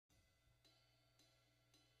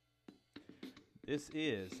This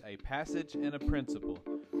is a passage and a principle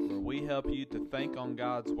where we help you to think on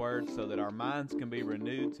God's Word so that our minds can be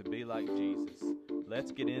renewed to be like Jesus.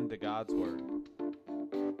 Let's get into God's Word.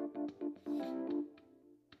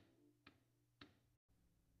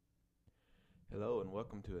 Hello and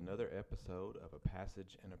welcome to another episode of A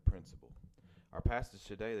Passage and a Principle. Our passage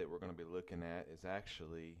today that we're going to be looking at is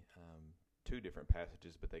actually two different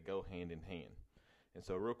passages, but they go hand in hand. And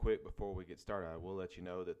so real quick before we get started, I will let you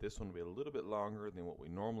know that this one will be a little bit longer than what we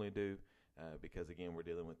normally do because, again, we're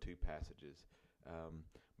dealing with two passages.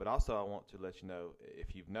 But also I want to let you know,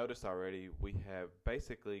 if you've noticed already, we have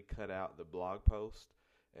basically cut out the blog post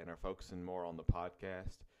and are focusing more on the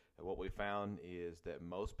podcast. And what we found is that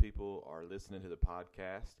most people are listening to the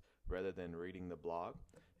podcast rather than reading the blog.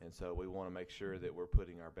 And so we want to make sure that we're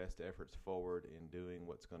putting our best efforts forward in doing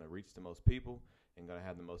what's going to reach the most people and going to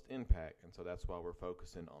have the most impact. And so that's why we're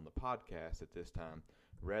focusing on the podcast at this time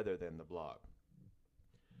rather than the blog.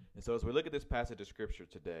 And so as we look at this passage of Scripture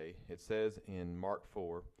today, it says in Mark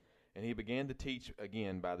 4, "And he began to teach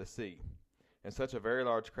again by the sea. And such a very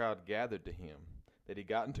large crowd gathered to him, that he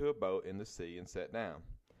got into a boat in the sea and sat down.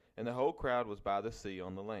 And the whole crowd was by the sea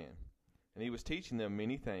on the land. And he was teaching them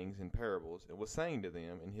many things in parables, and was saying to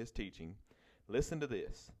them in his teaching, Listen to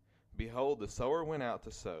this. Behold, the sower went out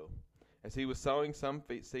to sow. As he was sowing, some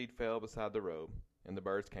seed fell beside the road, and the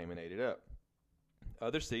birds came and ate it up.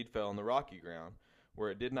 Other seed fell on the rocky ground,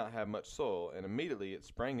 where it did not have much soil, and immediately it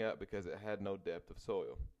sprang up because it had no depth of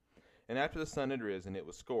soil. And after the sun had risen, it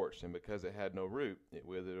was scorched, and because it had no root, it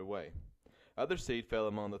withered away. Other seed fell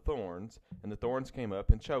among the thorns, and the thorns came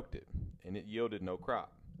up and choked it, and it yielded no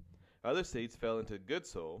crop. Other seeds fell into good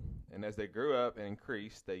soil, and as they grew up and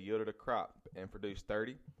increased, they yielded a crop, and produced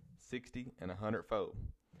 30, 60, and 100-fold.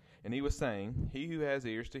 And he was saying, He who has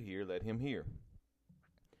ears to hear, let him hear.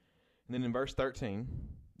 And then in verse 13,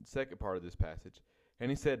 the second part of this passage,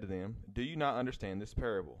 And he said to them, Do you not understand this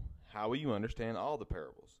parable? How will you understand all the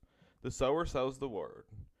parables? The sower sows the word.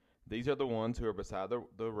 These are the ones who are beside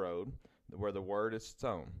the road, where the word is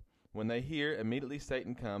sown. When they hear, immediately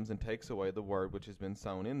Satan comes and takes away the word which has been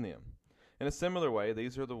sown in them. In a similar way,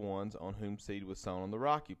 these are the ones on whom seed was sown on the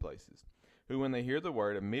rocky places, who when they hear the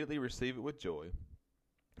word immediately receive it with joy,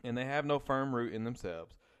 and they have no firm root in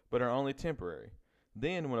themselves, but are only temporary.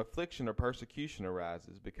 Then when affliction or persecution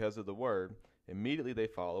arises because of the word, immediately they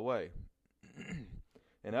fall away.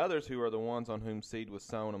 And others who are the ones on whom seed was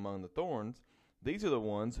sown among the thorns, these are the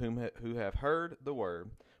ones who have heard the word,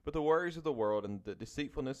 but the worries of the world and the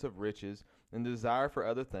deceitfulness of riches and the desire for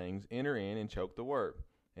other things enter in and choke the word,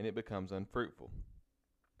 and it becomes unfruitful.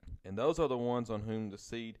 And those are the ones on whom the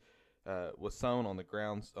seed was sown on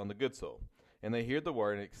the good soil. And they hear the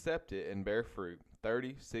word and accept it and bear fruit,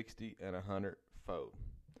 30, 60, and 100-fold.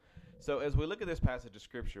 So as we look at this passage of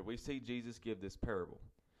Scripture, we see Jesus give this parable.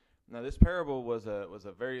 Now this parable it's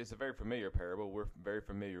a very familiar parable. We're very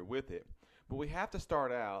familiar with it. But we have to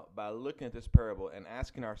start out by looking at this parable and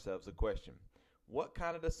asking ourselves a question. What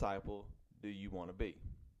kind of disciple do you want to be?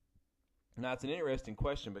 Now, it's an interesting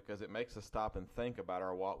question because it makes us stop and think about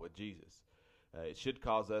our walk with Jesus. It should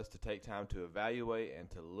cause us to take time to evaluate and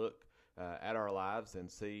to look at our lives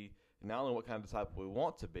and see not only what kind of disciple we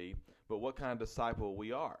want to be, but what kind of disciple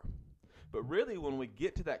we are. But really, when we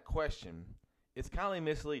get to that question, it's kind of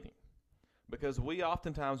misleading. Because we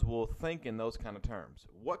oftentimes will think in those kind of terms.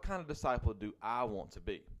 What kind of disciple do I want to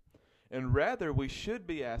be? And rather, we should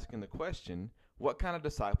be asking the question, what kind of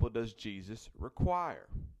disciple does Jesus require?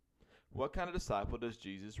 What kind of disciple does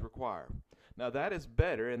Jesus require? Now, that is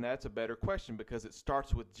better, and that's a better question because it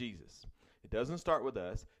starts with Jesus. It doesn't start with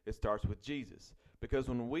us. It starts with Jesus. Because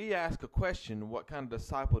when we ask a question, what kind of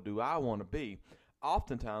disciple do I want to be,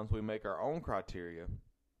 oftentimes we make our own criteria,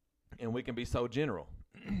 and we can be so general.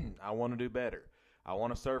 I want to do better. I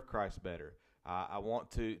want to serve Christ better. I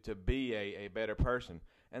want to be a better person.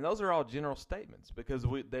 And those are all general statements because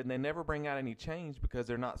they never bring out any change because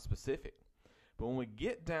they're not specific. But when we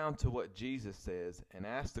get down to what Jesus says and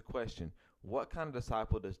ask the question, what kind of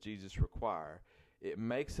disciple does Jesus require? It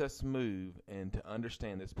makes us move and to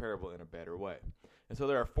understand this parable in a better way. And so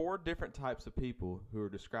there are 4 different types of people who are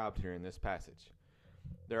described here in this passage.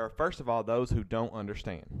 There are, first of all, those who don't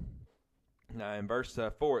understand. Now, in verse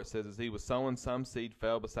 4, it says, As he was sowing, some seed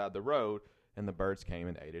fell beside the road, and the birds came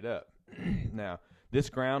and ate it up. Now, this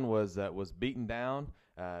ground was beaten down.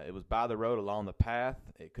 It was by the road along the path.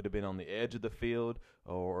 It could have been on the edge of the field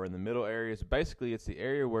or in the middle areas. Basically, it's the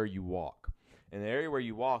area where you walk. And the area where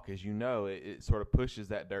you walk, as you know, it sort of pushes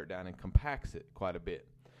that dirt down and compacts it quite a bit.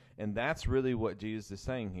 And that's really what Jesus is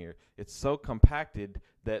saying here. It's so compacted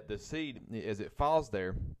that the seed, as it falls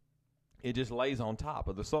there, it just lays on top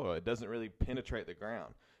of the soil. It doesn't really penetrate the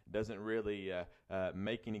ground. It doesn't really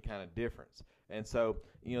make any kind of difference. And so,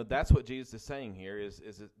 that's what Jesus is saying here. Is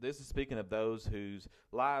this is speaking of those whose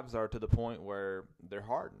lives are to the point where they're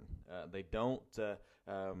hardened. They don't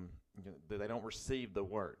receive the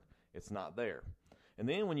word. It's not there. And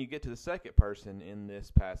then when you get to the second person in this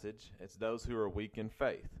passage, it's those who are weak in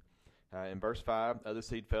faith. In verse 5, other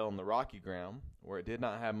seed fell on the rocky ground, where it did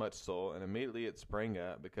not have much soil, and immediately it sprang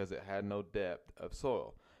up, because it had no depth of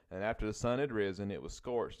soil. And after the sun had risen, it was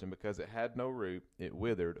scorched, and because it had no root, it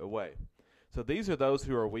withered away. So these are those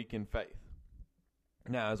who are weak in faith.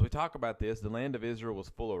 Now, as we talk about this, the land of Israel was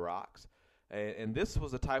full of rocks, and this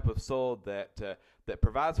was a type of soil that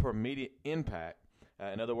provides for immediate impact.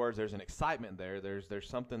 In other words, there's an excitement there. There's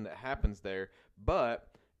something that happens there, but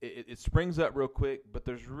it springs up real quick, but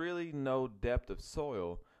there's really no depth of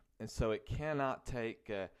soil, and so it cannot take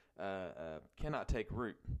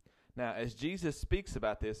root. Now, as Jesus speaks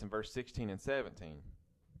about this in verse 16 and 17,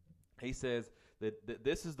 he says that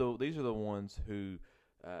these are the ones who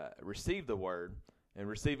receive the word and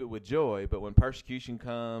receive it with joy, but when persecution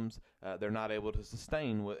comes, they're not able to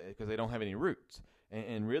sustain because they don't have any roots.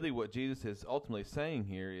 And really what Jesus is ultimately saying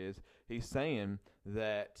here is he's saying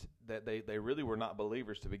that they really were not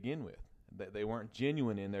believers to begin with. That they weren't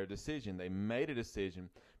genuine in their decision. They made a decision,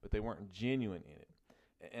 but they weren't genuine in it.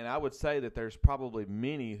 And I would say that there's probably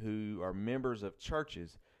many who are members of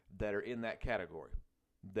churches that are in that category.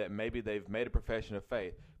 That maybe they've made a profession of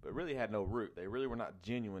faith, but really had no root. They really were not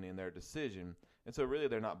genuine in their decision. And so really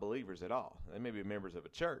they're not believers at all. They may be members of a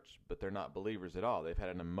church, but they're not believers at all. They've had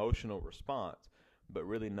an emotional response, but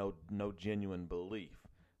really no genuine belief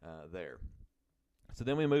there. So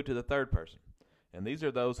then we move to the third person, and these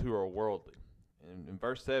are those who are worldly. In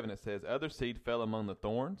verse 7 it says, other seed fell among the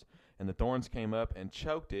thorns, and the thorns came up and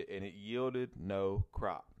choked it, and it yielded no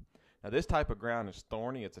crop. Now this type of ground is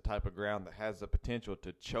thorny. It's a type of ground that has the potential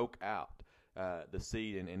to choke out the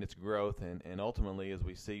seed and its growth, and ultimately, as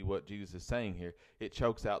we see what Jesus is saying here, it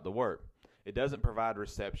chokes out the word. It doesn't provide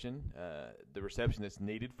reception, the reception that's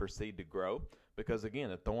needed for seed to grow, because again,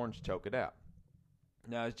 the thorns choke it out.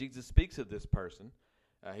 Now, as Jesus speaks of this person,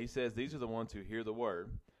 he says these are the ones who hear the word,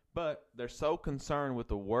 but they're so concerned with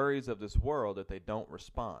the worries of this world that they don't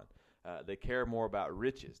respond. They care more about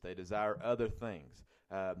riches. They desire other things.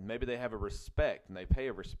 Maybe they have a respect, and they pay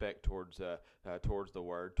a respect towards the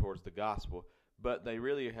word, towards the gospel, but they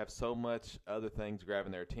really have so much other things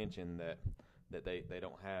grabbing their attention that they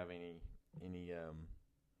don't have any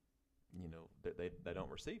they don't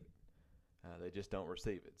receive it. They just don't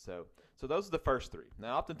receive it. So those are the first three.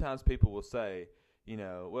 Now, oftentimes people will say,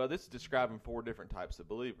 well, this is describing 4 different types of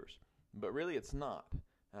believers, but really it's not.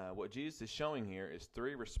 What Jesus is showing here is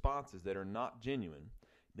 3 responses that are not genuine.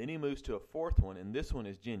 Then he moves to a 4th one, and this one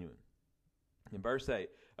is genuine. In verse 8,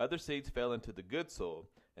 other seeds fell into the good soil,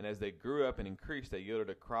 and as they grew up and increased, they yielded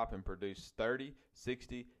a crop and produced 30,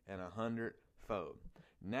 60, and 100-fold.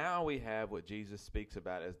 Now we have what Jesus speaks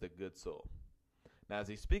about as the good soil. Now, as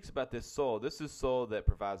he speaks about this is soil that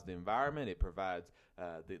provides the environment. It provides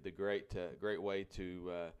the great way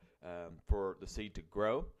for the seed to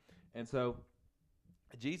grow. And so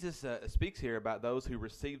Jesus speaks here about those who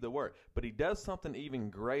receive the word, but he does something even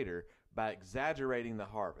greater by exaggerating the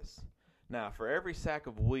harvest. Now, for every sack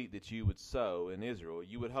of wheat that you would sow in Israel,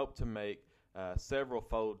 you would hope to make several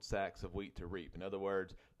fold sacks of wheat to reap. In other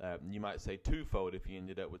words, you might say 2-fold if you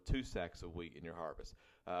ended up with 2 sacks of wheat in your harvest.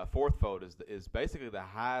 4th fold is basically the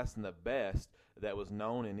highest and the best that was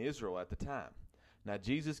known in Israel at the time. Now,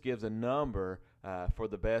 Jesus gives a number for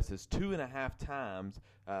the best is 2.5 times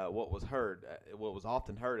what was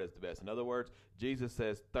often heard as the best. In other words, Jesus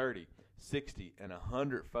says 30, 60, and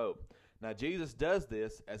 100-fold. Now, Jesus does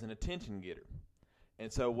this as an attention getter.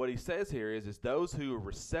 And so what he says here is those who are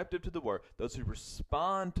receptive to the word, those who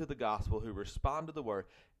respond to the gospel, who respond to the word,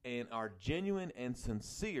 and are genuine and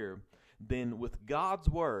sincere, then with God's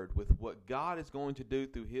word, with what God is going to do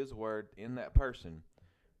through his word in that person,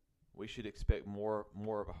 we should expect more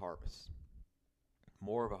of a harvest.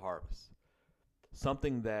 More of a harvest.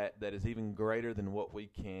 Something that is even greater than what we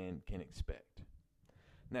can expect.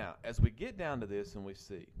 Now, as we get down to this and we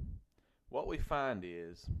see, what we find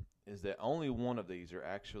is that only one of these are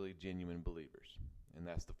actually genuine believers, and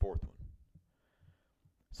that's the 4th one.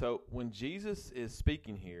 So when Jesus is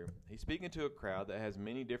speaking here, he's speaking to a crowd that has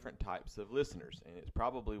many different types of listeners, and it's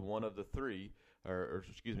probably one of the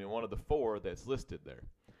 4 that's listed there.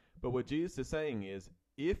 But what Jesus is saying is,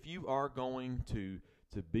 if you are going to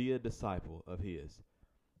be a disciple of his,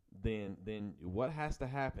 then what has to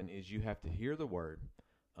happen is you have to hear the word,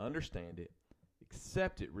 understand it,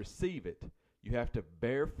 accept it, receive it. You have to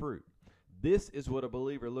bear fruit. This is what a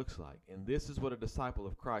believer looks like, and this is what a disciple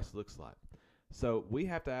of Christ looks like. So we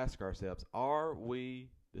have to ask ourselves, are we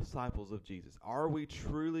disciples of Jesus? Are we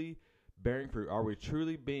truly bearing fruit? Are we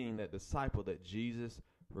truly being that disciple that Jesus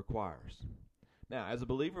requires? Now, as a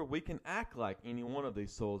believer, we can act like any one of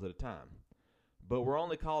these souls at a time, but we're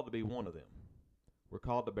only called to be one of them. We're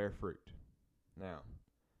called to bear fruit. Now,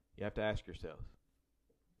 you have to ask yourself,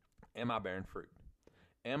 am I bearing fruit?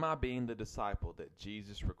 Am I being the disciple that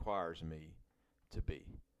Jesus requires me to be?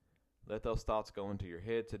 Let those thoughts go into your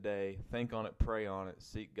head today. Think on it, pray on it,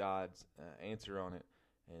 seek God's answer on it,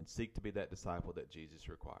 and seek to be that disciple that Jesus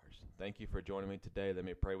requires. Thank you for joining me today. Let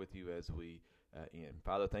me pray with you as we end.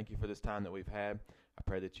 Father, thank you for this time that we've had. I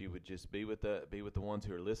pray that you would just be with the ones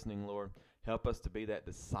who are listening, Lord. Help us to be that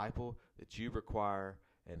disciple that you require,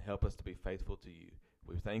 and help us to be faithful to you.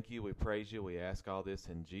 We thank you. We praise you. We ask all this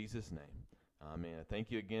in Jesus' name. Amen.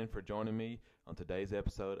 Thank you again for joining me on today's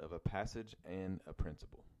episode of A Passage and a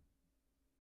Principle.